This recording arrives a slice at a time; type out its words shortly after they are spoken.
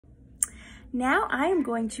Now I am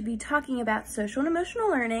going to be talking about social and emotional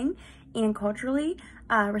learning and culturally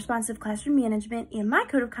responsive classroom management and my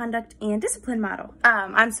code of conduct and discipline model.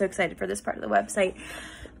 I'm so excited for this part of the website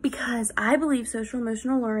because I believe social and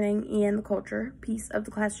emotional learning and the culture piece of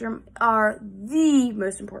the classroom are the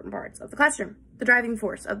most important parts of the classroom, the driving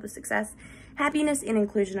force of the success, happiness, and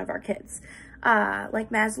inclusion of our kids. Like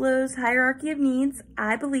Maslow's hierarchy of needs,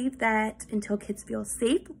 I believe that until kids feel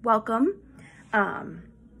safe, welcome,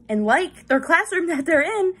 and like their classroom that they're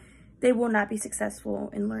in, they will not be successful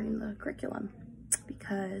in learning the curriculum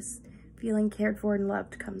because feeling cared for and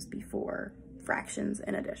loved comes before fractions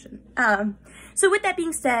and addition. So with that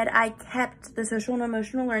being said, I kept the social and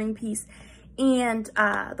emotional learning piece and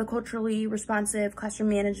the culturally responsive classroom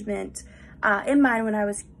management in mind when I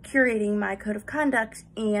was curating my code of conduct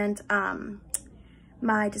and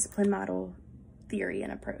my discipline model theory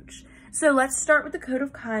and approach. So let's start with the code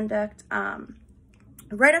of conduct.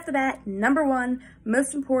 Right off the bat, number one,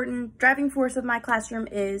 most important driving force of my classroom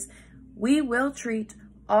is we will treat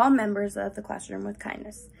all members of the classroom with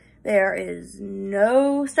kindness. There is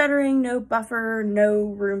no stuttering, no buffer, no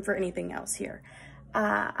room for anything else here.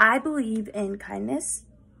 I believe in kindness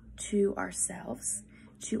to ourselves,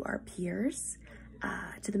 to our peers,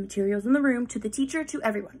 to the materials in the room, to the teacher, to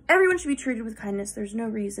everyone. Everyone should be treated with kindness. There's no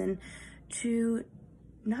reason to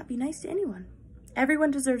not be nice to anyone.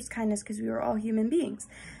 Everyone deserves kindness because we are all human beings.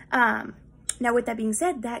 Now, with that being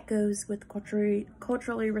said, that goes with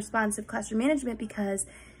culturally responsive classroom management because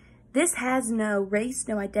this has no race,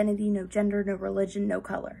 no identity, no gender, no religion, no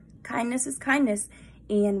color. Kindness is kindness,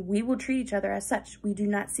 and we will treat each other as such. We do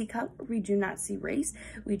not see color. We do not see race.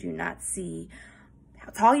 We do not see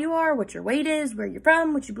how tall you are, what your weight is, where you're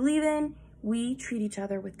from, what you believe in. We treat each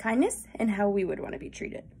other with kindness and how we would want to be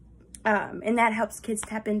treated. And that helps kids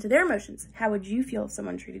tap into their emotions. How would you feel if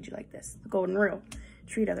someone treated you like this? The golden rule.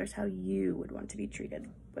 Treat others how you would want to be treated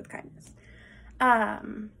with kindness.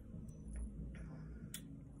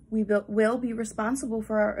 We will be responsible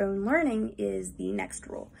for our own learning is the next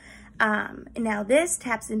rule. Now this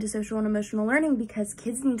taps into social and emotional learning because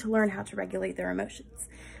kids need to learn how to regulate their emotions.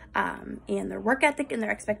 And their work ethic and their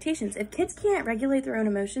expectations. If kids can't regulate their own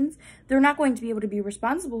emotions, they're not going to be able to be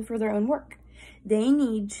responsible for their own work. They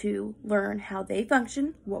need to learn how they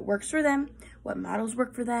function, what works for them, what models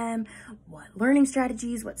work for them, what learning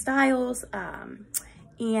strategies, what styles,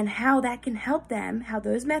 and how that can help them, how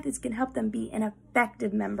those methods can help them be an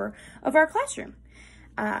effective member of our classroom.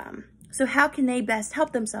 So how can they best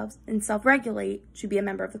help themselves and self-regulate to be a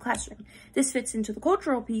member of the classroom? This fits into the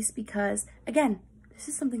cultural piece because, again, this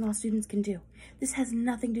is something all students can do. This has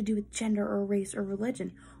nothing to do with gender or race or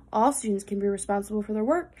religion. All students can be responsible for their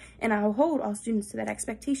work, and I will hold all students to that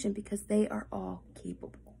expectation because they are all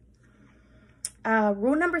capable.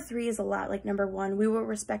 Rule number 3 is a lot like number 1. We will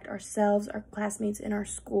respect ourselves, our classmates, and our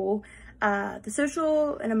school. The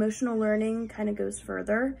social and emotional learning kind of goes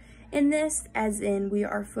further in this, as in we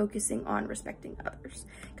are focusing on respecting others.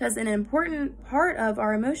 Because an important part of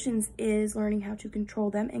our emotions is learning how to control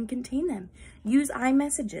them and contain them. Use I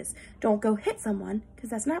messages. Don't go hit someone, because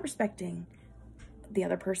that's not respecting the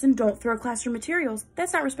other person. Don't throw classroom materials.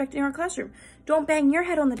 That's not respecting our classroom. Don't bang your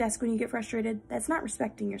head on the desk when you get frustrated. That's not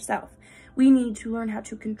respecting yourself. We need to learn how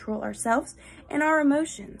to control ourselves and our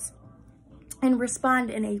emotions and respond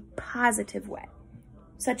in a positive way,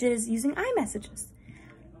 such as using I messages.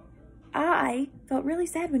 I felt really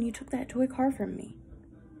sad when you took that toy car from me.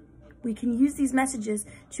 We can use these messages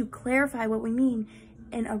to clarify what we mean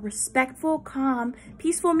in a respectful, calm,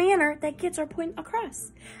 peaceful manner that gets our point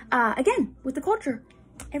across. Again, with the culture,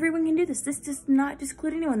 everyone can do this. This does not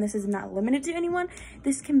exclude anyone. This is not limited to anyone.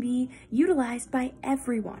 This can be utilized by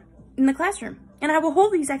everyone in the classroom. And I will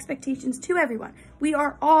hold these expectations to everyone. We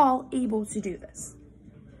are all able to do this.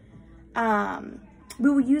 We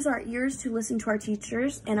will use our ears to listen to our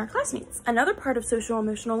teachers and our classmates. Another part of social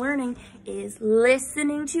emotional learning is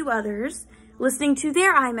listening to others, listening to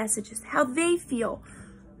their I messages, how they feel,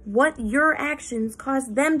 what your actions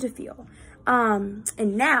cause them to feel. And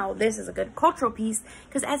now this is a good cultural piece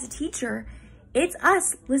because as a teacher, it's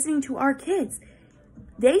us listening to our kids.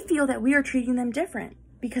 They feel that we are treating them different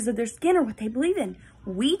because of their skin or what they believe in.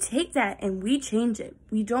 We take that and we change it.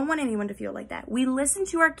 We don't want anyone to feel like that. We listen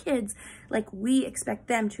to our kids like we expect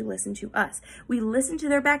them to listen to us. We listen to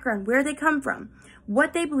their background, where they come from,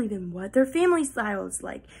 what they believe in, what their family style is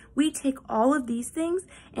like. We take all of these things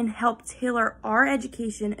and help tailor our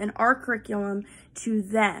education and our curriculum to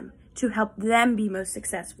them, to help them be most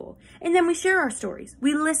successful. And then we share our stories.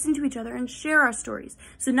 We listen to each other and share our stories.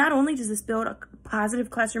 So not only does this build a positive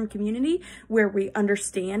classroom community where we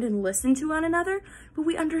understand and listen to one another, but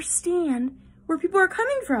we understand where people are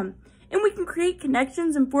coming from. and we can create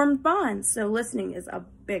connections and form bonds. So listening is a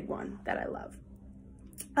big one that I love.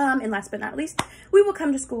 And last but not least, we will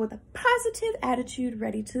come to school with a positive attitude,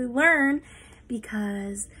 ready to learn,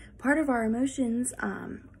 because part of our emotions,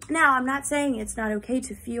 now I'm not saying it's not okay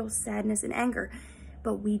to feel sadness and anger,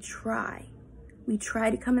 but we try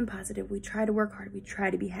to come in positive. We try to work hard. We try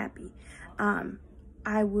to be happy.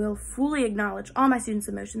 I will fully acknowledge all my students'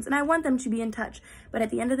 emotions, and I want them to be in touch. But at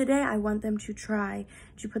the end of the day, I want them to try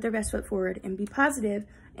to put their best foot forward and be positive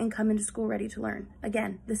and come into school ready to learn.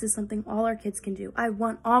 Again, this is something all our kids can do. I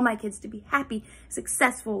want all my kids to be happy,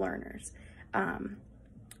 successful learners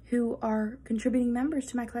who are contributing members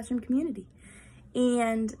to my classroom community.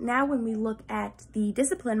 And now when we look at the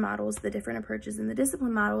discipline models, the different approaches in the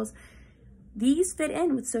discipline models, these fit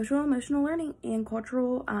in with social and emotional learning and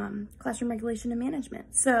cultural classroom regulation and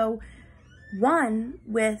management. So one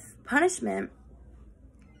with punishment,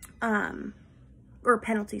 or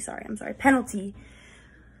penalty, penalty,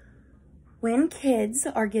 when kids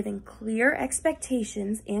are given clear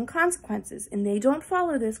expectations and consequences and they don't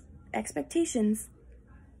follow those expectations,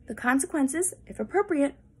 the consequences, if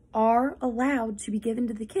appropriate, are allowed to be given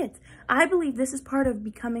to the kids. I believe this is part of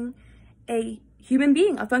becoming a human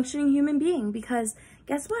being, a functioning human being, because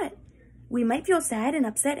guess what? We might feel sad and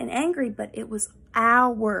upset and angry, but it was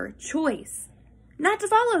our choice not to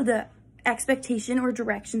follow the expectation or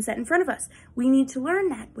direction set in front of us. We need to learn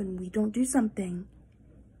that when we don't do something,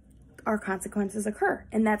 our consequences occur.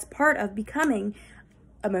 And that's part of becoming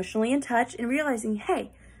emotionally in touch and realizing,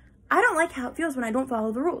 hey, I don't like how it feels when I don't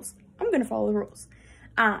follow the rules. I'm going to follow the rules.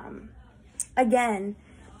 Again,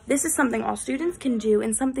 this is something all students can do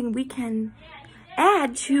and something we can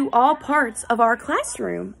add to all parts of our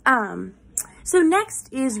classroom. So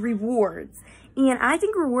next is rewards. And I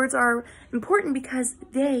think rewards are important because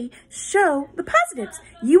they show the positives.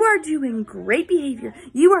 You are doing great behavior.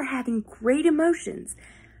 You are having great emotions.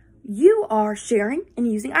 You are sharing and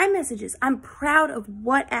using iMessages. I'm proud of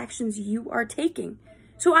what actions you are taking.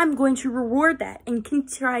 So I'm going to reward that and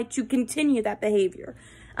try to continue that behavior.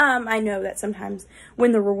 I know that sometimes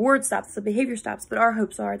when the reward stops, the behavior stops, but our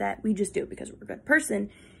hopes are that we just do it because we're a good person,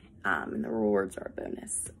 and the rewards are a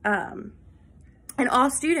bonus. And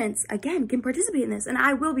all students, again, can participate in this, and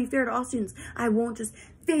I will be fair to all students. I won't just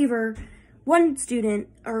favor one student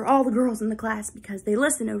or all the girls in the class because they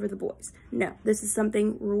listen over the boys. No, this is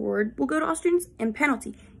something reward will go to all students, and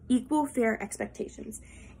penalty, equal fair expectations.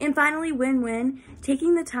 And finally, win-win,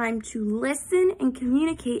 taking the time to listen and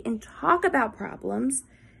communicate and talk about problems.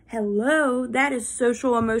 Hello, that is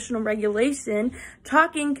social emotional regulation.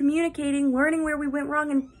 Talking, communicating, learning where we went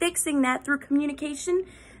wrong and fixing that through communication.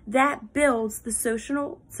 That builds the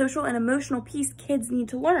social and emotional piece kids need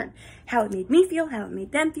to learn. How it made me feel, how it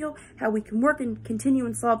made them feel, how we can work and continue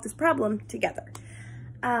and solve this problem together.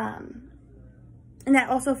 And that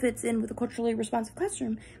also fits in with a culturally responsive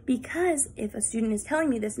classroom, because if a student is telling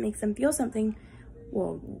me this makes them feel something,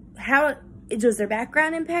 well, how does their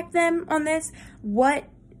background impact them on this? What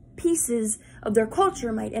pieces of their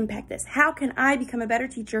culture might impact this? How can I become a better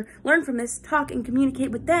teacher, learn from this, talk and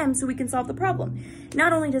communicate with them so we can solve the problem?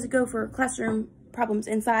 Not only does it go for classroom problems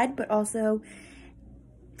inside, but also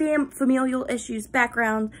familial issues,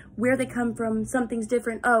 background, where they come from, something's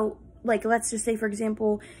different. Oh, like let's just say, for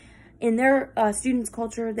example, in their students'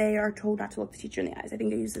 culture, they are told not to look the teacher in the eyes. I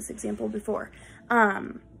think I used this example before.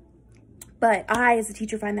 But I, as a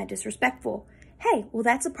teacher, find that disrespectful. Hey, well,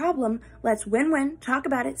 that's a problem. Let's win-win, talk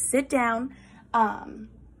about it, sit down,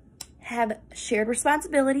 have shared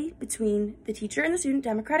responsibility between the teacher and the student,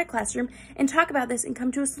 democratic classroom, and talk about this and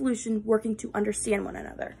come to a solution working to understand one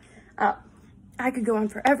another. I could go on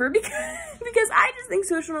forever because I just think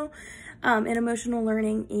social and emotional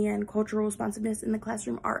learning and cultural responsiveness in the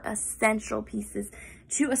classroom are essential pieces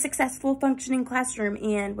to a successful functioning classroom.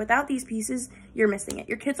 And without these pieces, you're missing it.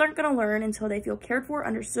 Your kids aren't going to learn until they feel cared for,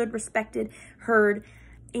 understood, respected, heard,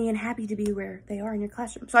 and happy to be where they are in your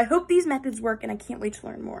classroom. So I hope these methods work, and I can't wait to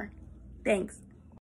learn more. Thanks.